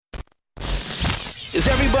Is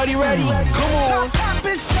everybody ready? Come on.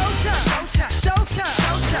 It's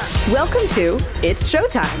showtime. Welcome to It's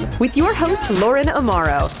Showtime with your host, Lauren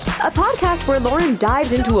Amaro, a podcast where Lauren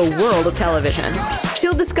dives into a world of television.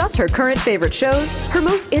 She'll discuss her current favorite shows, her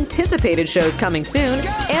most anticipated shows coming soon,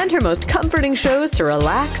 and her most comforting shows to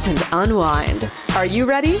relax and unwind. Are you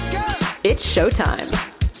ready? It's showtime.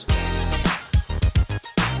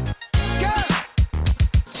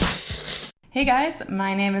 Hey guys,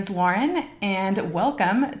 my name is Lauren, and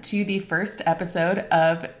welcome to the first episode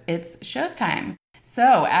of It's Showtime.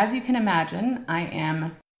 So, as you can imagine, I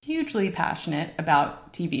am hugely passionate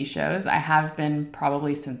about TV shows. I have been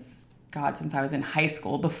probably since I was in high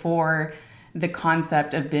school. Before the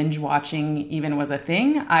concept of binge watching even was a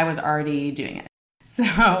thing, I was already doing it.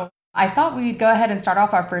 So, I thought we'd go ahead and start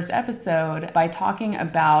off our first episode by talking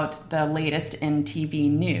about the latest in TV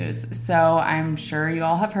news. So I'm sure you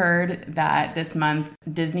all have heard that this month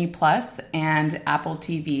Disney Plus and Apple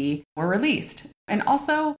TV were released. And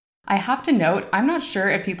also, I have to note, I'm not sure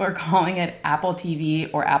if people are calling it Apple TV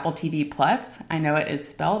or Apple TV Plus. I know it is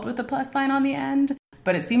spelled with a plus sign on the end,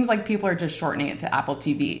 but it seems like people are just shortening it to Apple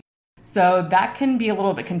TV. So that can be a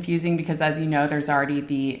little bit confusing because, as you know, there's already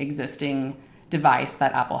the existing device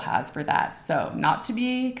that Apple has for that. So not to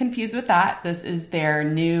be confused with that, this is their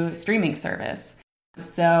new streaming service.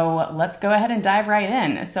 So let's go ahead and dive right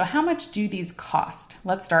in. So how much do these cost?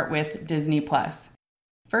 Let's start with Disney Plus.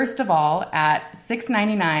 First of all, at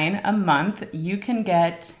 $6.99 a month, you can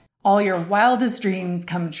get all your wildest dreams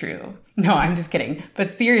come true. No, I'm just kidding.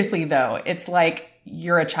 But seriously though, it's like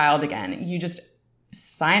you're a child again. You just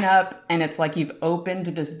sign up and it's like you've opened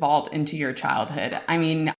this vault into your childhood. I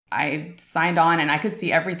mean, I signed on and I could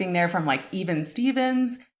see everything there from like Even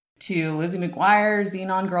Stevens to Lizzie McGuire,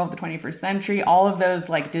 Xenon Girl of the 21st Century, all of those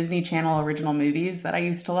like Disney Channel original movies that I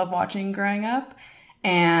used to love watching growing up.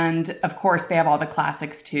 And of course, they have all the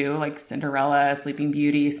classics too, like Cinderella, Sleeping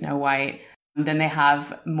Beauty, Snow White. Then they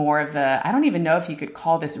have more of the, I don't even know if you could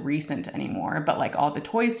call this recent anymore, but like all the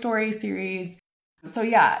Toy Story series. So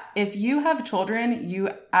yeah, if you have children, you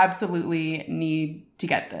absolutely need to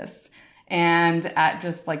get this. And at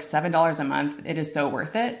just like $7 a month, it is so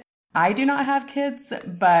worth it. I do not have kids,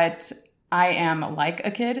 but I am like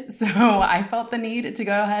a kid. So I felt the need to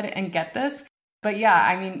go ahead and get this. But yeah,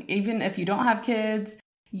 I mean, even if you don't have kids,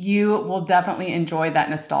 you will definitely enjoy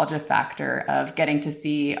that nostalgia factor of getting to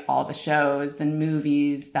see all the shows and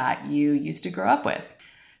movies that you used to grow up with.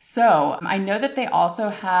 So I know that they also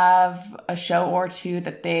have a show or two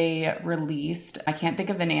that they released. I can't think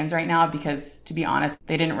of the names right now because, to be honest,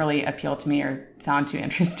 they didn't really appeal to me or sound too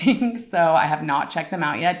interesting. So I have not checked them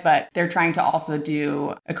out yet, but they're trying to also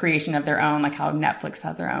do a creation of their own, like how Netflix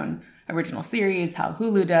has their own original series, how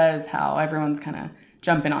Hulu does, how everyone's kind of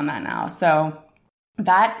jumping on that now. So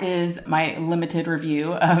that is my limited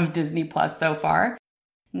review of Disney Plus so far.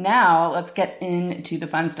 Now, let's get into the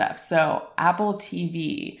fun stuff. So, Apple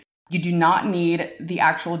TV. You do not need the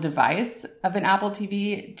actual device of an Apple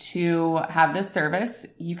TV to have this service.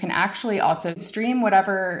 You can actually also stream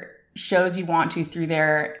whatever shows you want to through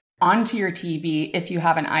there onto your TV if you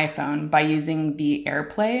have an iPhone by using the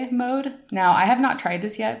AirPlay mode. Now, I have not tried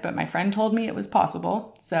this yet, but my friend told me it was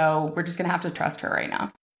possible. So, we're just going to have to trust her right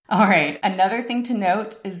now. All right. Another thing to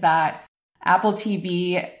note is that Apple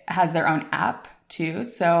TV has their own app too.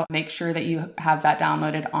 So make sure that you have that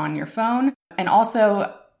downloaded on your phone. And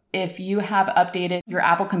also, if you have updated your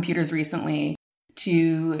Apple computers recently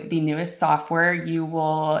to the newest software, you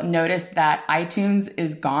will notice that iTunes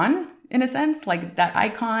is gone in a sense. Like that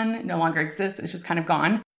icon no longer exists. It's just kind of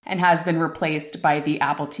gone and has been replaced by the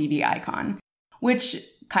Apple TV icon, which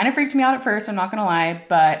kind of freaked me out at first. I'm not going to lie,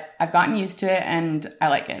 but I've gotten used to it and I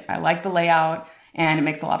like it. I like the layout and it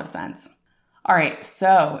makes a lot of sense. All right,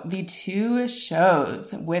 so the two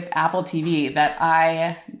shows with Apple TV that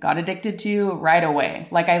I got addicted to right away.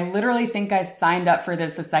 Like I literally think I signed up for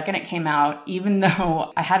this the second it came out, even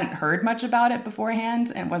though I hadn't heard much about it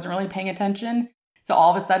beforehand and wasn't really paying attention. So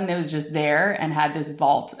all of a sudden it was just there and had this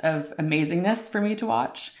vault of amazingness for me to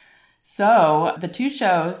watch. So the two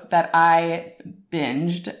shows that I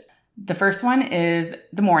binged, the first one is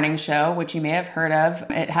The Morning Show, which you may have heard of.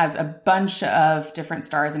 It has a bunch of different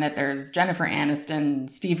stars in it. There's Jennifer Aniston,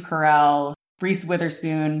 Steve Carell, Reese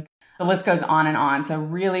Witherspoon. The list goes on and on. So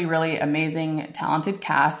really, really amazing, talented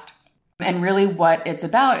cast. And really what it's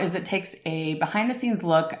about is it takes a behind the scenes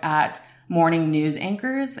look at morning news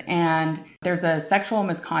anchors, and there's a sexual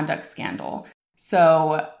misconduct scandal.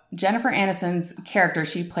 So Jennifer Aniston's character,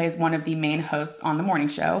 she plays one of the main hosts on The Morning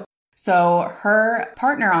Show. So her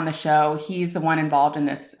partner on the show, he's the one involved in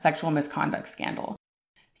this sexual misconduct scandal.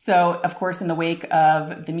 So, of course, in the wake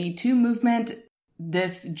of the Me Too movement,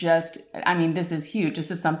 this is huge.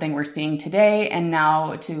 This is something we're seeing today. And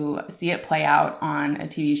now to see it play out on a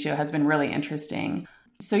TV show has been really interesting.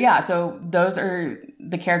 So those are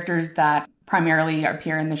the characters that primarily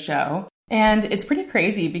appear in the show. And it's pretty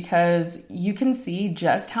crazy because you can see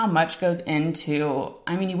just how much goes into,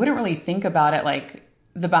 you wouldn't really think about it like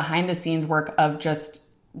the behind the scenes work of just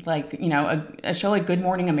like, a show like Good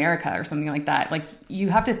Morning America or something like that. Like you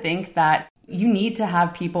have to think that you need to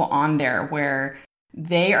have people on there where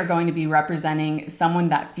they are going to be representing someone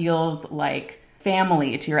that feels like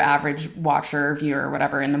family to your average watcher, viewer,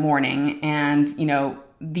 whatever in the morning. And,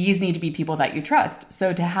 these need to be people that you trust.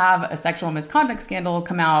 So to have a sexual misconduct scandal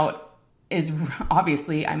come out is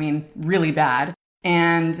obviously, really bad.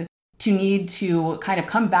 And to need to kind of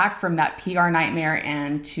come back from that PR nightmare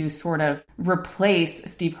and to sort of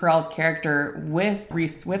replace Steve Carell's character with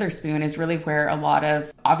Reese Witherspoon is really where a lot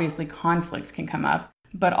of obviously conflict can come up.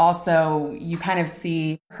 But also you kind of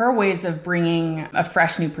see her ways of bringing a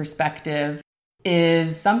fresh new perspective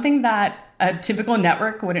is something that a typical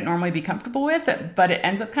network wouldn't normally be comfortable with, but it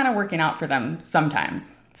ends up kind of working out for them sometimes.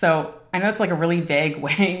 So I know it's like a really vague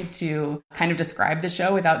way to kind of describe the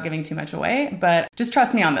show without giving too much away, but just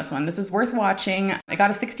trust me on this one. This is worth watching. I got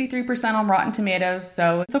a 63% on Rotten Tomatoes,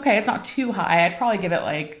 so it's okay. It's not too high. I'd probably give it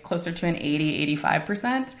like closer to an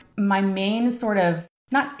 80-85%. My main sort of,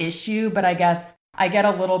 not issue, but I guess I get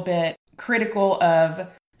a little bit critical of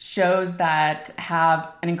shows that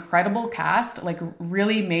have an incredible cast, like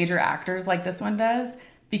really major actors like this one does,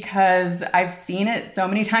 because I've seen it so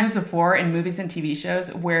many times before in movies and TV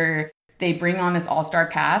shows where they bring on this all-star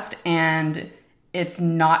cast and it's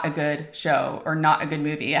not a good show or not a good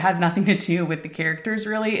movie. It has nothing to do with the characters,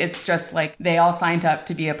 really. It's just like they all signed up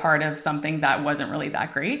to be a part of something that wasn't really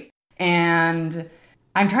that great. And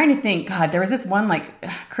I'm trying to think, God, there was this one like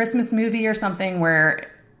Christmas movie or something where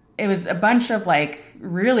it was a bunch of like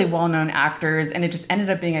really well-known actors and it just ended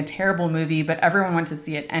up being a terrible movie, but everyone went to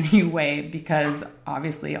see it anyway because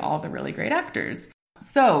obviously all the really great actors.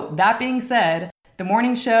 So that being said, the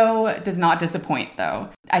morning show does not disappoint though.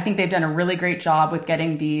 I think they've done a really great job with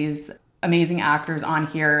getting these amazing actors on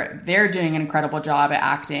here. They're doing an incredible job at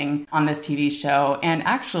acting on this TV show. And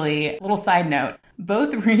actually, little side note,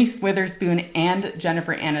 both Reese Witherspoon and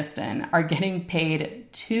Jennifer Aniston are getting paid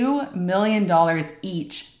 $2 million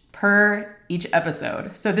each per each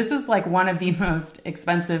episode. So this is like one of the most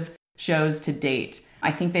expensive shows to date.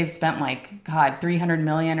 I think they've spent like, $300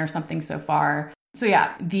 million or something so far. So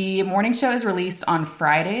yeah, the morning show is released on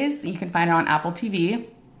Fridays. You can find it on Apple TV.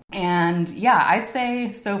 And yeah, I'd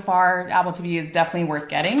say so far, Apple TV is definitely worth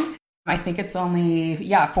getting. I think it's only,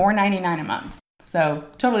 $4.99 a month. So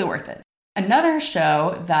totally worth it. Another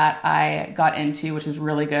show that I got into, which is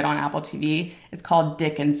really good on Apple TV, is called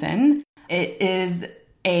Dickinson. It is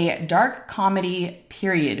a dark comedy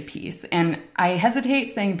period piece. And I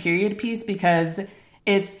hesitate saying period piece because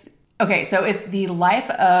it's the life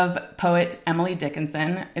of poet Emily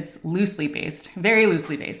Dickinson. It's loosely based, very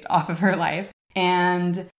loosely based off of her life.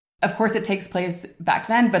 And of course it takes place back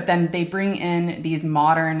then, but then they bring in these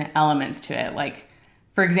modern elements to it. Like,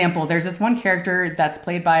 for example, there's this one character that's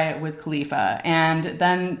played by Wiz Khalifa, and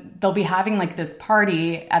then they'll be having like this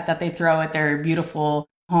party that they throw at their beautiful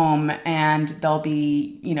home, and they'll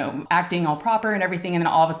be, acting all proper and everything. And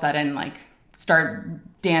then all of a sudden, like,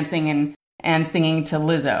 start dancing and singing to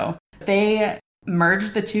Lizzo. They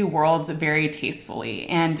merge the two worlds very tastefully,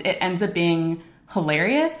 and it ends up being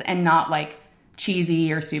hilarious and not like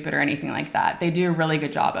cheesy or stupid or anything like that. They do a really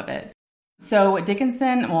good job of it. So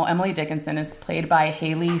Emily Dickinson is played by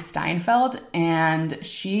Haley Steinfeld, and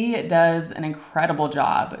she does an incredible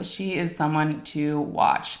job. She is someone to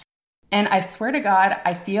watch. And I swear to God,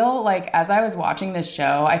 I feel like as I was watching this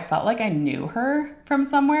show, I felt like I knew her from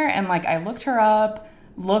somewhere. And like I looked her up,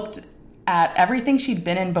 looked at everything she'd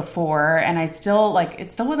been in before, and it still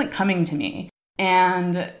wasn't coming to me.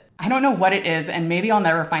 And I don't know what it is, and maybe I'll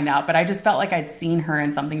never find out, but I just felt like I'd seen her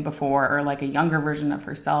in something before, or like a younger version of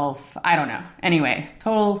herself. I don't know. Anyway,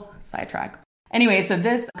 total sidetrack. Anyway, so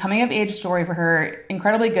this coming of age story for her,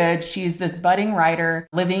 incredibly good. She's this budding writer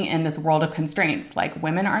living in this world of constraints. Like,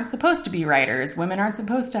 women aren't supposed to be writers. Women aren't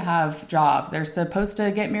supposed to have jobs. They're supposed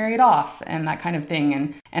to get married off and that kind of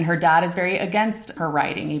thing. And her dad is very against her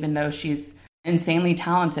writing, even though she's insanely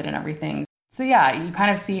talented and everything. So yeah, you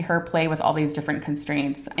kind of see her play with all these different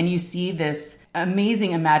constraints, and you see this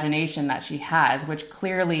amazing imagination that she has, which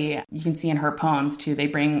clearly you can see in her poems too. They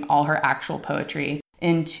bring all her actual poetry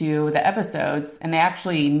into the episodes, and they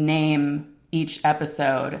actually name each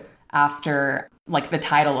episode after like the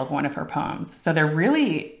title of one of her poems. So they're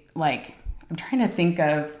really like, I'm trying to think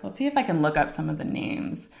of, let's see if I can look up some of the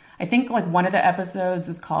names. I think like one of the episodes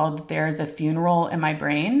is called There's a Funeral in My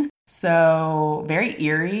Brain. So very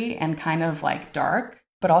eerie and kind of like dark,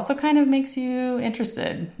 but also kind of makes you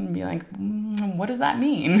interested and be like, what does that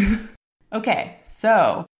mean? Okay,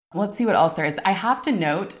 so let's see what else there is. I have to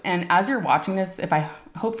note, and as you're watching this,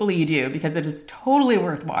 hopefully you do, because it is totally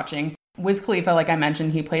worth watching. Wiz Khalifa, like I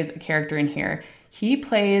mentioned, he plays a character in here. He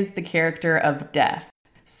plays the character of Death.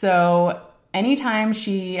 So anytime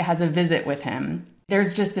she has a visit with him,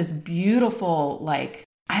 there's just this beautiful, like,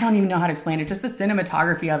 I don't even know how to explain it, just the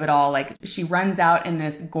cinematography of it all. Like, she runs out in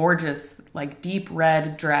this gorgeous, like, deep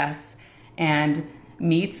red dress and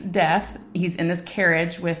meets Death. He's in this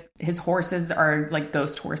carriage with his horses are like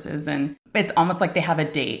ghost horses, and it's almost like they have a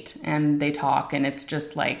date and they talk, and it's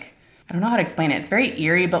just like, I don't know how to explain it. It's very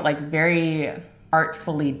eerie, but like very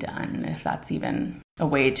artfully done, if that's even a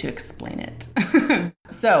way to explain it.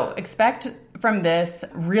 So expect from this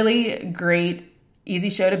really great, easy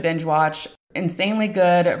show to binge watch. Insanely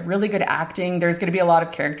good, really good acting. There's going to be a lot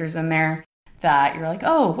of characters in there that you're like,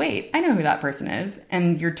 oh, wait, I know who that person is.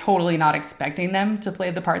 And you're totally not expecting them to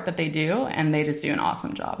play the part that they do. And they just do an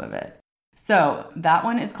awesome job of it. So that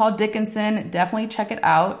one is called Dickinson. Definitely check it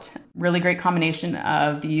out. Really great combination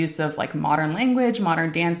of the use of like modern language,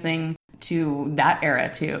 modern dancing to that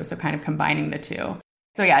era too. So kind of combining the two.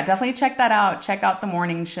 So yeah, definitely check that out. Check out the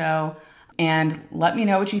morning show. And let me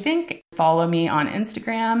know what you think. Follow me on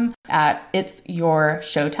Instagram at It's Your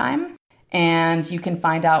Showtime. And you can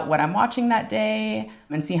find out what I'm watching that day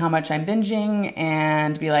and see how much I'm binging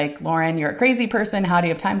and be like, Lauren, you're a crazy person. How do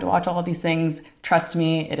you have time to watch all of these things? Trust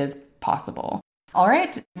me, it is possible. All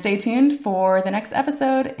right, stay tuned for the next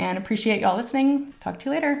episode and appreciate y'all listening. Talk to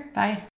you later. Bye.